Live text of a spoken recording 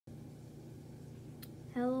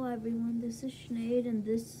Hello everyone, this is Sinead and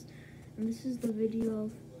this is the video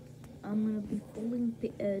of I'm gonna be folding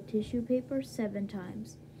tissue paper 7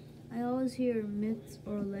 times. I always hear myths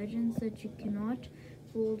or legends that you cannot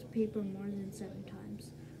fold paper more than 7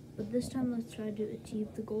 times. But this time let's try to achieve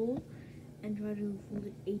the goal and try to fold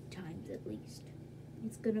it 8 times at least.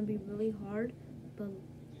 It's gonna be really hard, but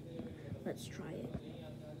let's try it.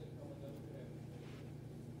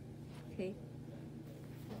 Okay.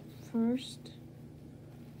 First,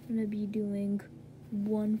 I'm gonna be doing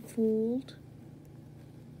one fold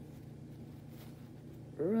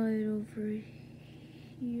right over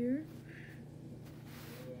here.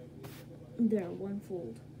 There, one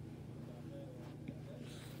fold.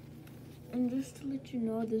 And just to let you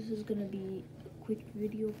know, this is gonna be a quick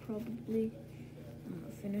video probably. I'm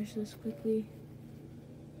gonna finish this quickly.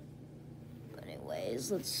 But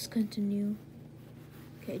anyways, let's continue.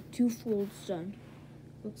 Okay, 2 folds done.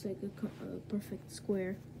 Looks like a perfect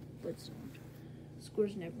square, but it's not.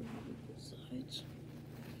 Squares never have equal sides.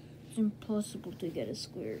 It's impossible to get a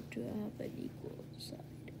square to have an equal side.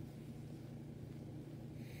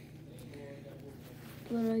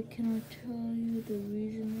 But I cannot tell you the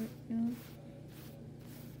reason right now.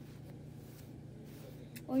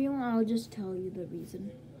 Or you know, I'll just tell you the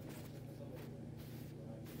reason.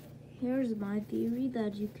 Here's my theory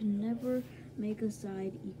that you can never make a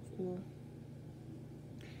side equal.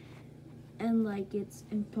 And like it's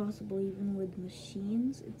impossible even with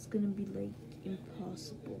machines. It's gonna be like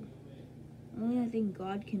impossible. Only I think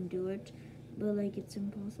God can do it, but like it's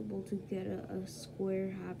impossible to get a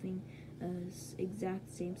square having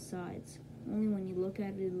exact same sides. Only when you look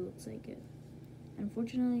at it, it looks like it.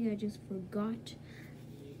 Unfortunately, I just forgot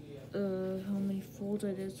how many folds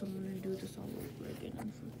I did, so I'm gonna do this all over again.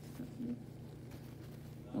 Unfortunately.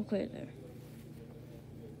 Okay, there.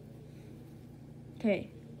 Okay,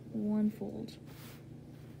 1 fold.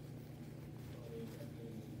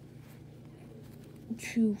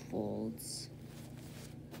 2 folds.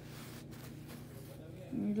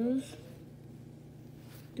 There it is.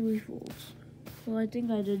 3 folds. Well, I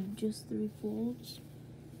think I did just 3 folds.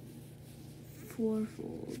 4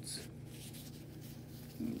 folds.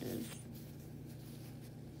 There it is.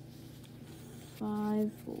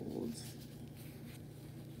 5 folds.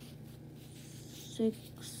 6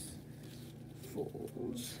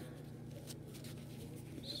 folds.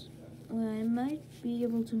 Well, I might be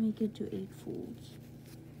able to make it to 8 folds.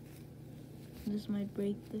 This might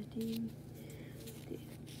break the theory. Okay.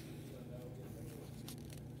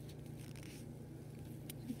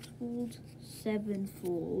 6 folds, 7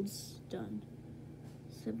 folds, done.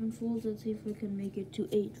 7 folds, let's see if we can make it to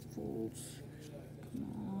 8 folds. Come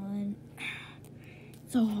on.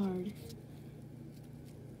 It's so hard.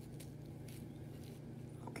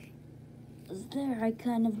 Okay. There, I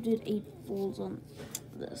kind of did 8 folds on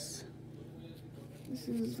this. This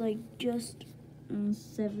is like just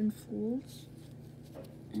 7 folds.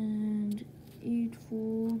 And 8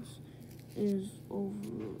 folds is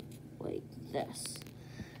over like this.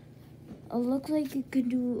 It looks like you could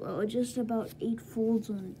do just about 8 folds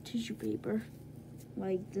on tissue paper,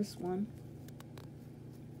 like this one.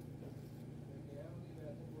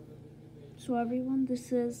 So everyone,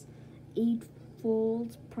 this is 8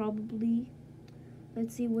 folds probably.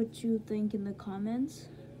 Let's see what you think in the comments,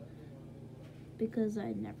 because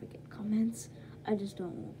I never get comments. I just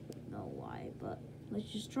don't know why, but let's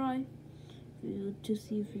just try to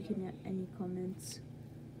see if we can get any comments.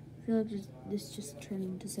 I feel like this just turned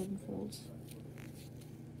into 7 folds.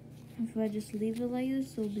 If I just leave it like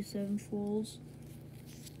this, it'll be 7 folds,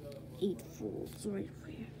 8 folds right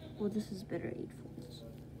here. Well, this is better, 8 folds.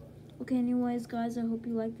 Okay, anyways, guys, I hope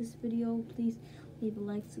you like this video. Please leave a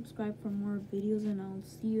like, subscribe for more videos, and I'll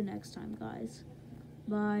see you next time, guys.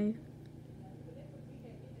 Bye.